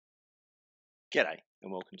G'day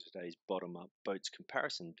and welcome to today's bottom-up boats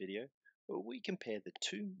comparison video where we compare the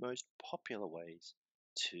two most popular ways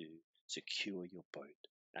to secure your boat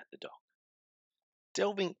at the dock.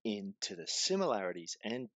 Delving into the similarities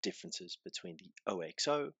and differences between the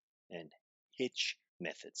OXO and hitch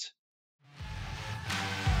methods.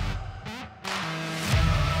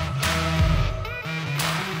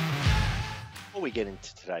 Before we get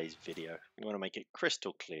into today's video, we want to make it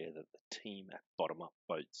crystal clear that the team at Bottom Up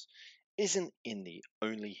Boats isn't in the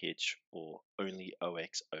only hitch or only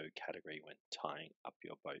OXO category when tying up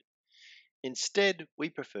your boat. Instead, we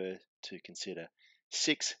prefer to consider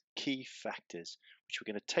 6 key factors which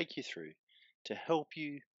we're going to take you through to help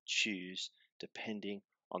you choose depending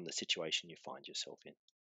on the situation you find yourself in.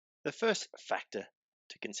 The first factor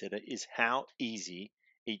to consider is how easy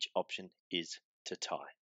each option is to tie.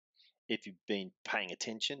 If you've been paying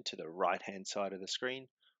attention to the right hand side of the screen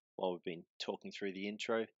while we've been talking through the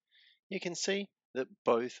intro, you can see that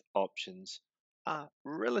both options are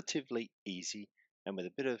relatively easy, and with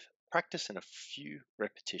a bit of practice and a few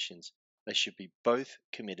repetitions, they should be both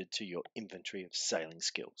committed to your inventory of sailing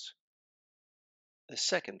skills. The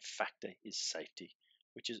second factor is safety,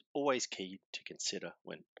 which is always key to consider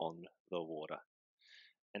when on the water.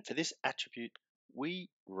 And for this attribute, we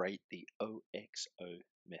rate the OXO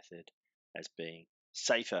method as being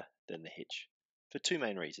safer than the hitch for two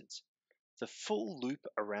main reasons. The full loop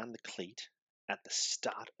around the cleat at the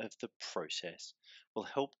start of the process will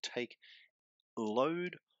help take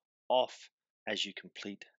load off as you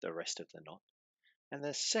complete the rest of the knot. And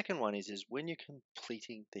the second one is when you're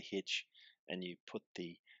completing the hitch and you put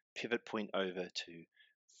the pivot point over to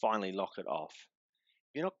finally lock it off,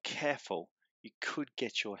 if you're not careful, you could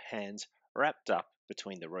get your hands wrapped up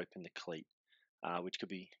between the rope and the cleat, which could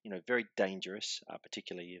be very dangerous,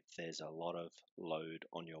 particularly if there's a lot of load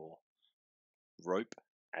on your rope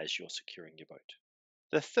as you're securing your boat.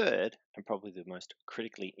 The third, and probably the most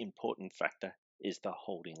critically important factor, is the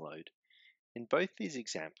holding load. In both these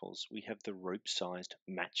examples, we have the rope size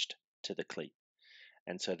matched to the cleat,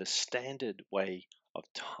 and so the standard way of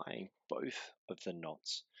tying both of the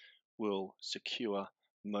knots will secure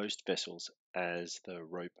most vessels as the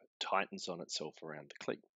rope tightens on itself around the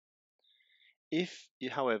cleat. If,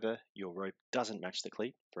 however, your rope doesn't match the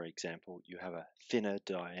cleat, for example, you have a thinner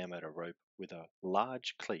diameter rope with a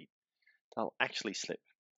large cleat, they'll actually slip.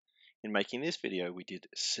 In making this video, we did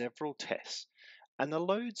several tests, and the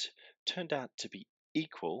loads turned out to be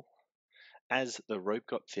equal as the rope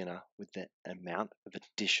got thinner with the amount of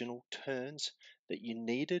additional turns that you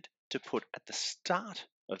needed to put at the start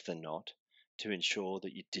of the knot to ensure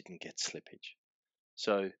that you didn't get slippage.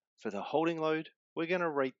 So for the holding load, we're going to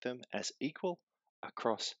rate them as equal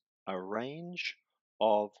across a range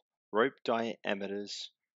of rope diameters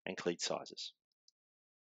and cleat sizes.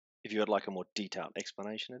 If you would like a more detailed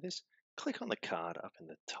explanation of this, click on the card up in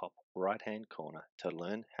the top right hand corner to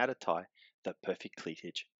learn how to tie the perfect cleat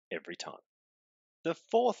hitch every time. The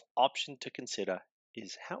fourth option to consider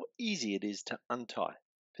is how easy it is to untie,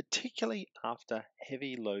 particularly after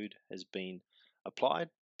heavy load has been applied,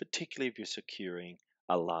 particularly if you're securing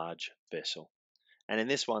a large vessel. And in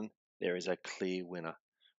this one, there is a clear winner,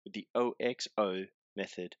 with the OXO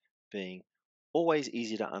method being always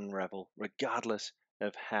easy to unravel regardless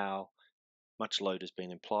of how much load has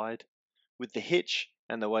been applied. With the hitch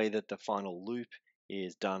and the way that the final loop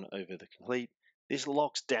is done over the cleat, this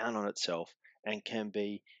locks down on itself and can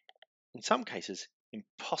be, in some cases,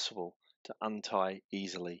 impossible to untie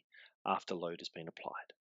easily after load has been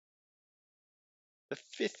applied. The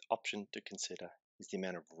fifth option to consider is the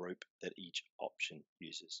amount of rope that each option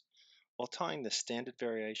uses. While tying the standard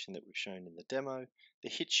variation that we've shown in the demo, the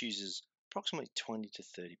hitch uses approximately 20 to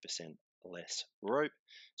 30% less rope.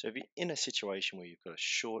 So if you're in a situation where you've got a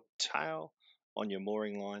short tail on your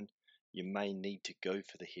mooring line, you may need to go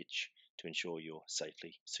for the hitch to ensure you're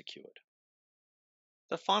safely secured.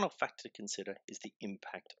 The final factor to consider is the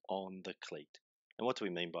impact on the cleat. And what do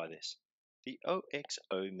we mean by this? The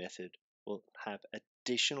OXO method will have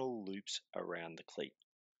additional loops around the cleat.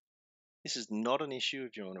 This is not an issue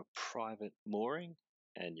if you're on a private mooring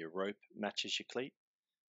and your rope matches your cleat,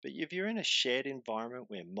 but if you're in a shared environment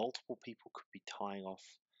where multiple people could be tying off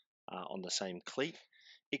on the same cleat,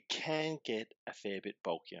 it can get a fair bit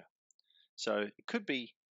bulkier. So it could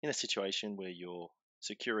be in a situation where you're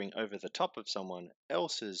securing over the top of someone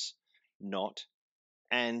else's knot,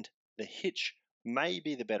 and the hitch may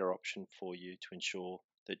be the better option for you to ensure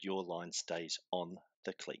that your line stays on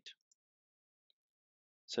the cleat.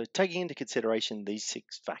 So taking into consideration these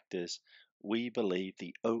 6 factors, we believe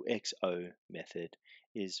the OXO method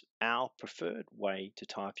is our preferred way to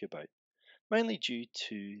tie up your boat, mainly due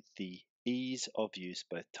to the ease of use,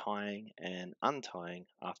 both tying and untying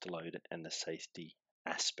after load, and the safety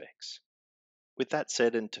aspects. With that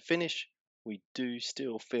said, and to finish, we do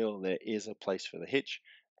still feel there is a place for the hitch,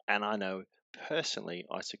 and I know personally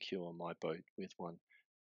I secure my boat with one,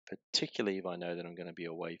 particularly if I know that I'm going to be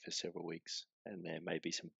away for several weeks and there may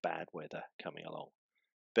be some bad weather coming along.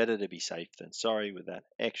 Better to be safe than sorry. With that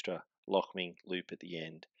extra locking loop at the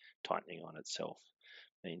end tightening on itself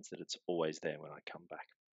means that it's always there when I come back.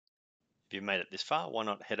 If you've made it this far, why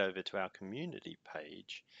not head over to our community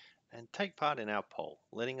page and take part in our poll,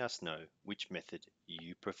 letting us know which method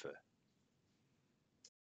you prefer.